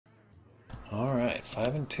Alright,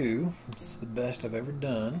 5 and 2. This is the best I've ever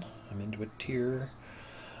done. I'm into a tier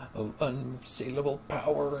of unassailable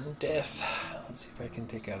power and death. Let's see if I can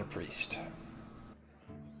take out a priest.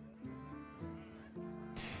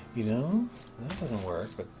 You know, that doesn't work,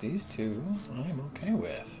 but these two I'm okay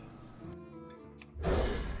with.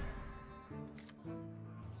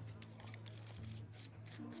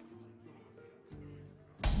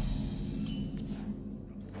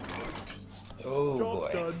 Oh boy.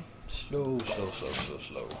 Done. Slow.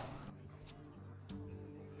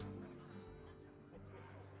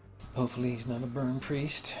 Hopefully he's not a burn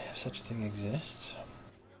priest, if such a thing exists.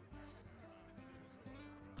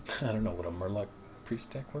 I don't know, would a Murloc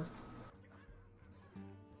priest deck work?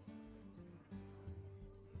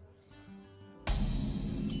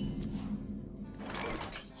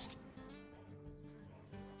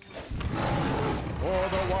 For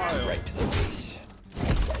the wild. Right to the face.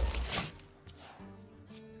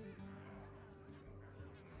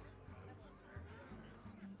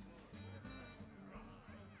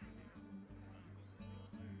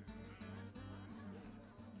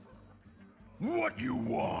 What you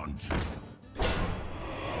want?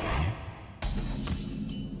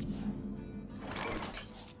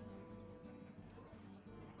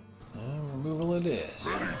 Removal it is.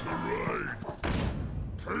 Ready to ride.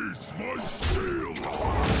 Taste my steel.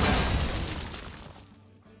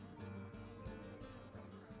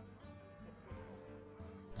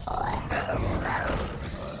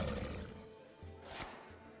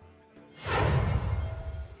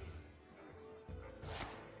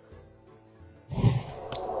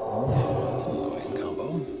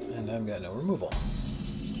 I've got no removal.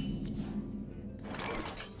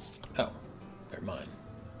 Oh, they're mine.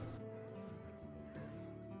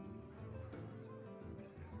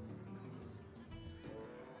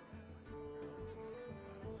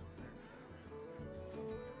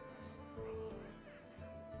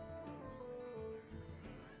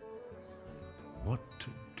 What to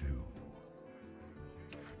do?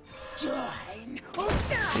 Join or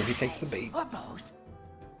die. See if he takes the bait. Or both.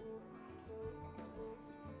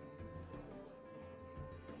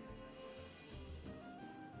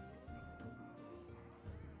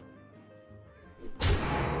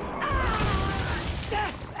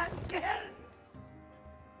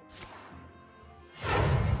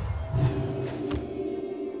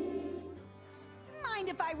 Mind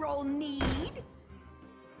if I roll need?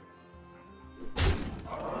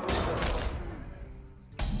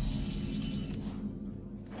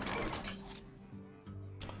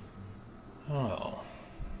 Oh.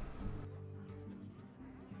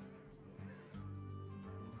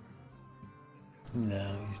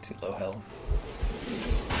 No, he's too low health.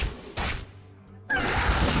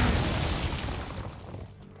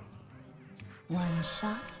 One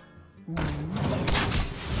shot, one kill.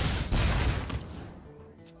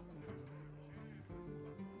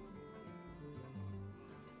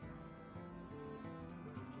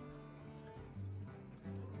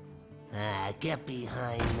 Get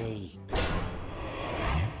behind me.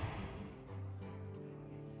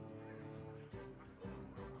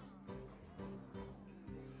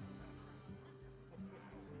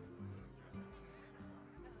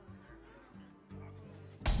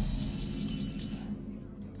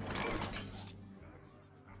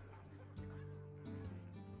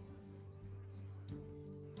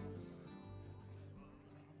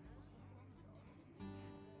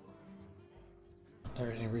 Is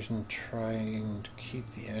there any reason trying to keep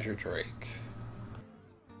the Azure Drake?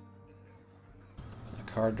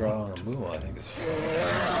 The card draw and removal, I think, is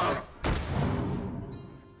fine.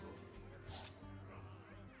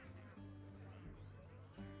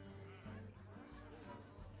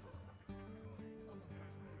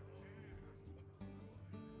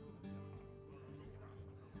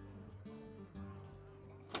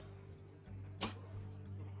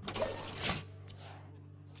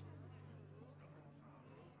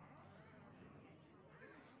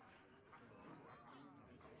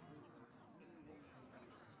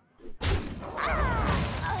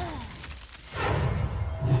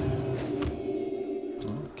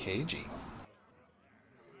 KG.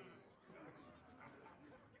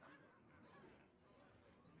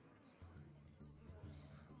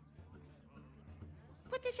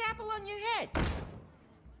 Put this apple on your head.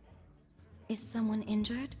 Is someone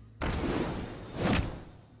injured?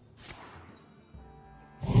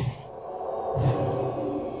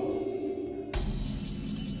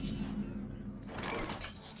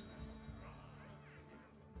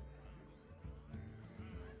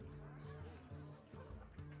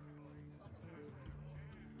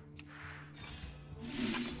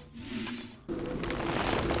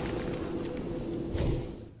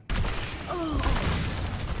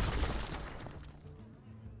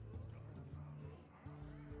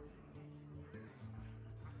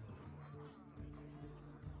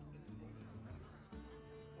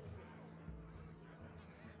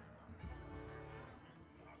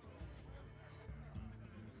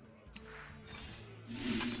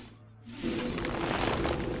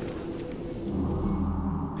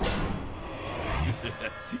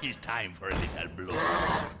 is time for a little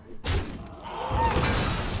blood.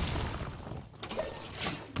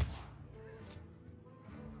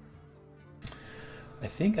 I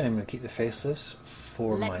think I'm going to keep the Faceless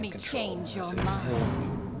for Let mind me control. change your So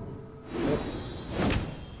mind.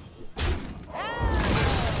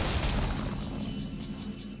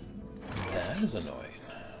 That is annoying.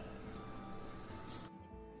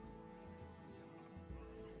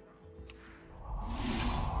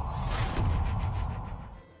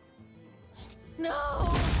 No!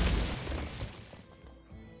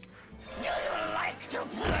 Do you like to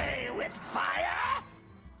play with fire?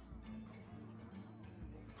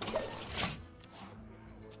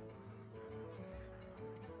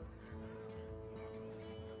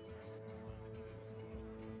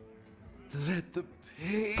 Let the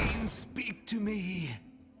pain speak to me.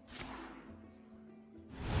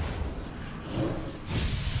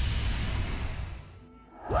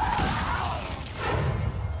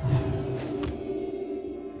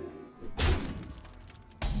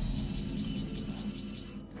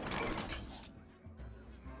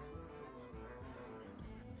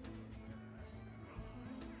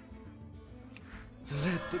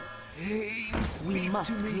 Let the pain speak We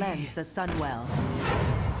must to me. cleanse the Sunwell.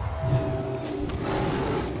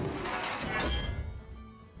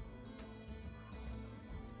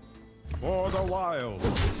 For the wild.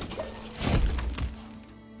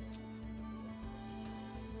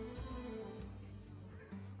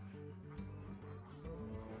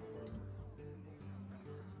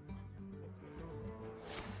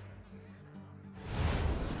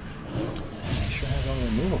 He sure has all the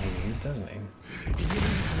removal he needs, doesn't he?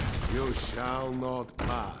 You shall not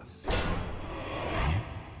pass.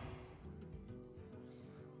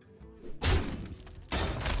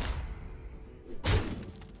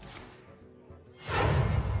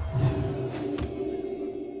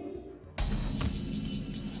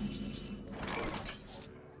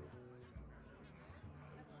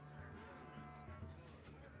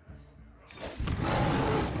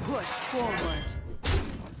 Push forward.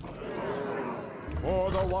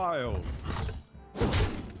 For the wild.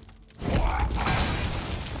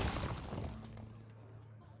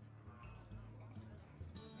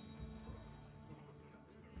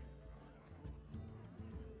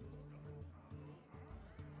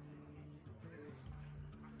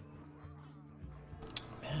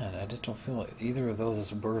 Man, I just don't feel like either of those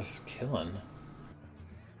is worth killing.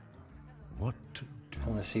 What to do? I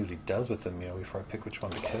want to see what he does with them, before I pick which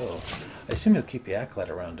one to kill. I assume he'll keep the Acolyte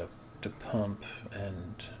around to pump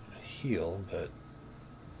and heal, but...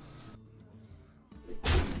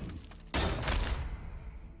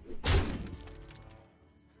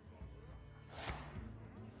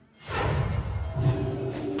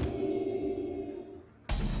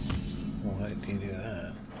 Why did he do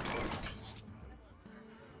that?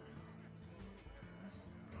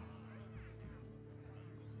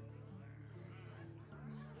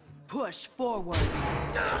 Push forward.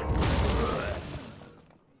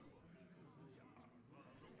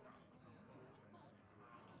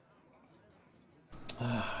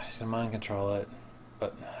 He's gonna mind control it,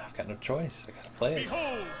 but I've got no choice. I gotta play it.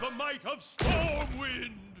 Behold the might of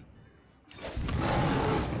Stormwind!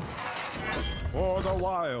 For the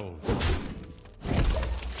wild.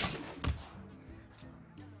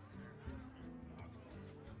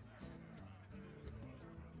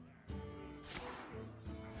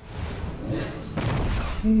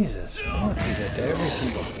 Jesus fuck, he did every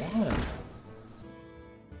single one.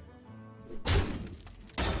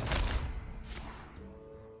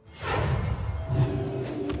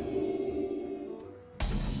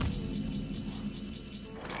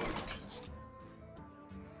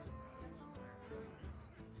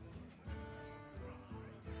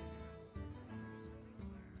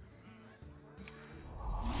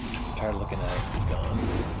 Tired of looking at it, it's gone.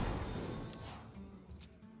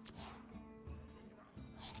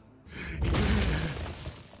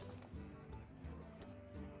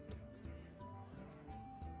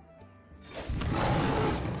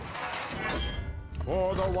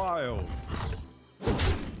 For the wild.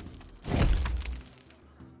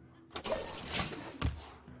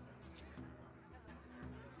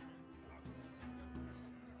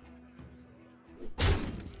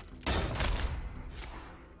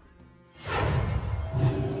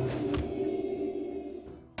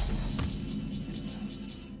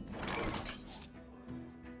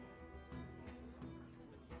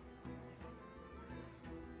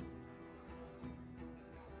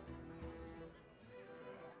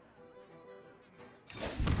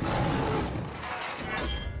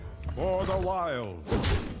 For the wild.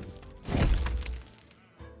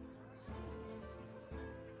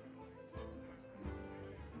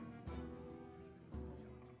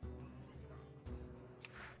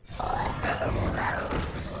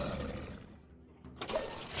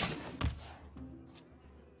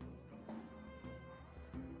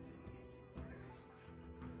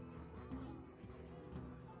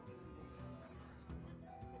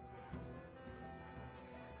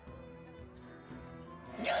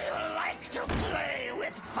 Do you like to play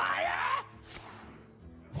with fire?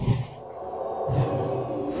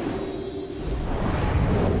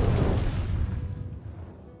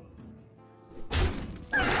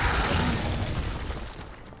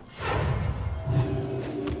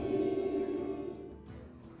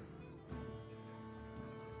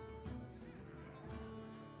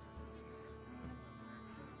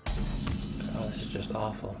 Oh, this is just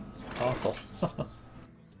awful. Awful.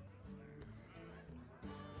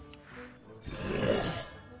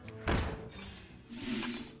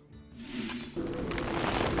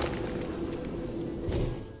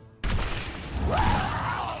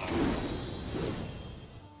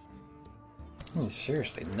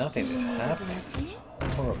 Seriously, nothing is happening. It's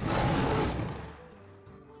horrible.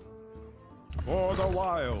 For the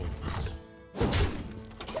wild.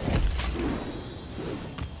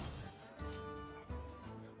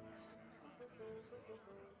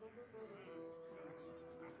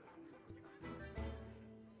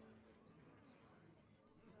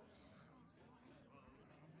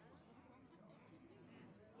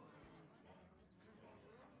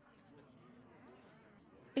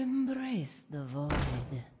 Embrace the void.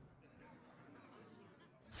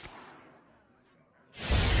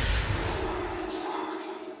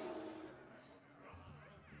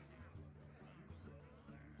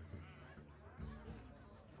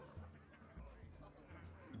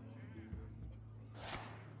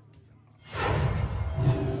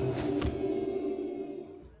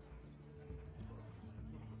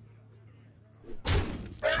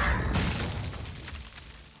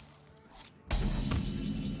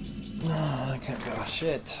 I can't go.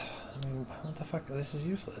 Shit. I mean, what the fuck? This is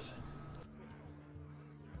useless.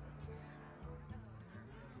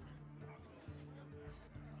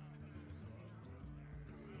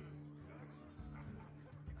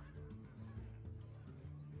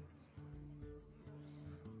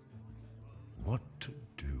 What to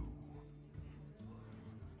do?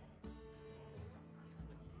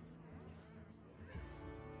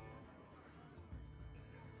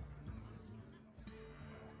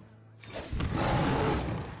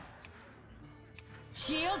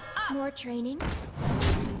 Shields up! More training?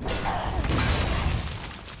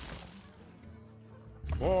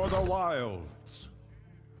 For the wilds.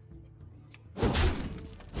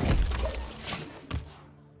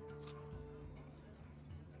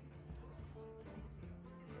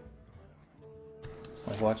 It's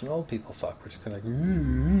like watching old people fuck. We're just kind of like,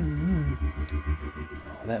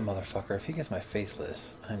 oh, that motherfucker. If he gets my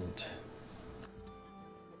faceless, I'm.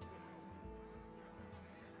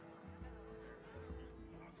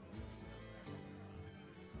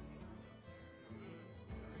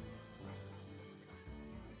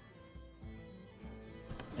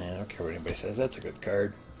 I don't care what anybody says. That's a good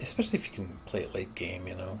card, especially if you can play it late game.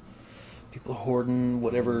 You know, people hoarding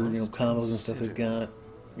whatever combos and stuff they've got.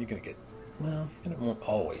 You're gonna get. Well, it won't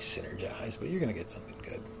always synergize, but you're gonna get something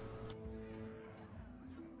good.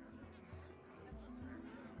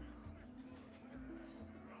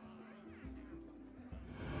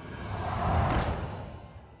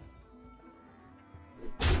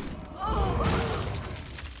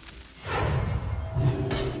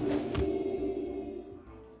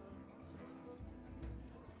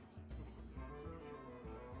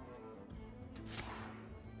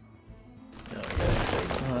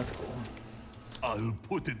 Oh, that's cool. I'll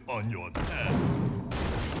put it on your tab.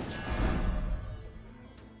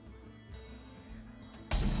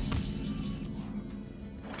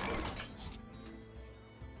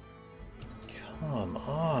 Come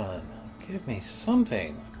on. Give me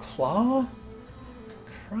something. Claw?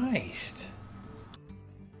 Christ.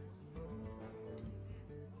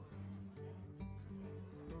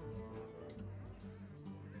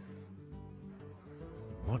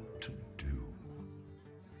 What to do?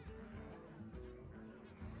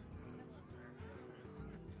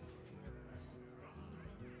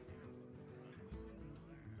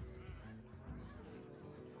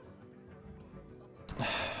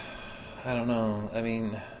 I don't know. I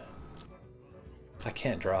mean, I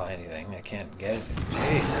can't draw anything. I can't get it.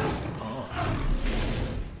 Jesus. Oh.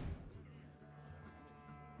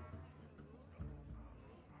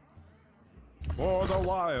 For the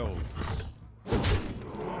wild.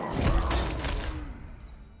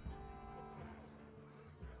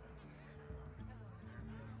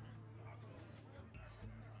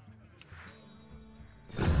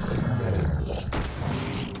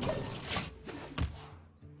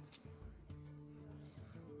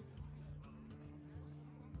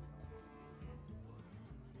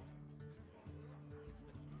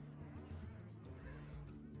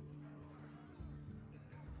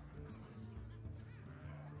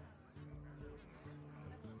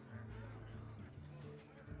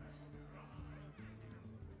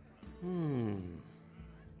 I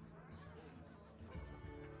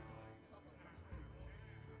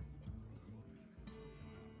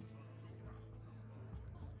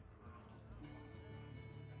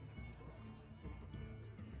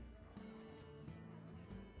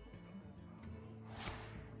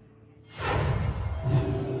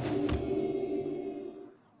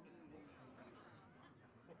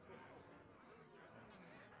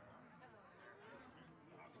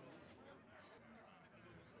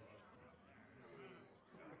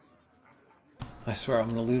swear I'm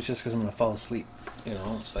gonna lose just because I'm gonna fall asleep. You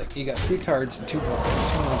know, it's like you got 3 cards and 2 balls.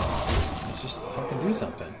 Let's just fucking do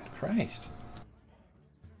something. Christ.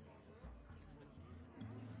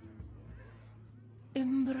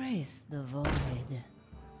 Embrace the void.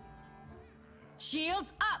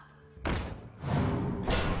 Shields up!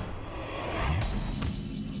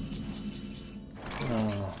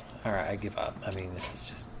 Oh, alright, I give up. I mean, this is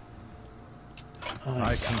just... Oh,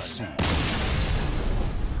 I can see.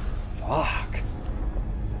 Fuck.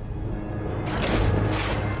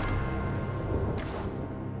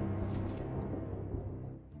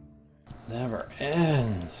 Never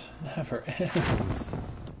ends. Never ends.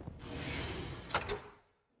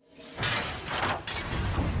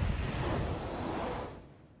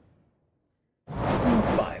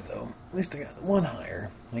 5 though. At least I got 1 higher.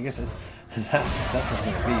 I guess that's what it's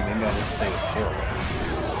gonna be. Maybe I'll just stay with 4.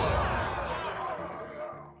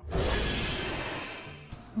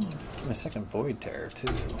 It's my second Void Terror too.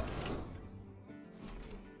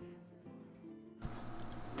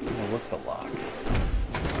 I'll work the lock.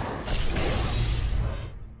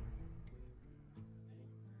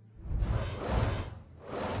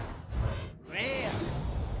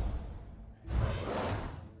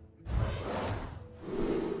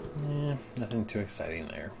 Nothing too exciting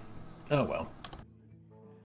there. Oh well.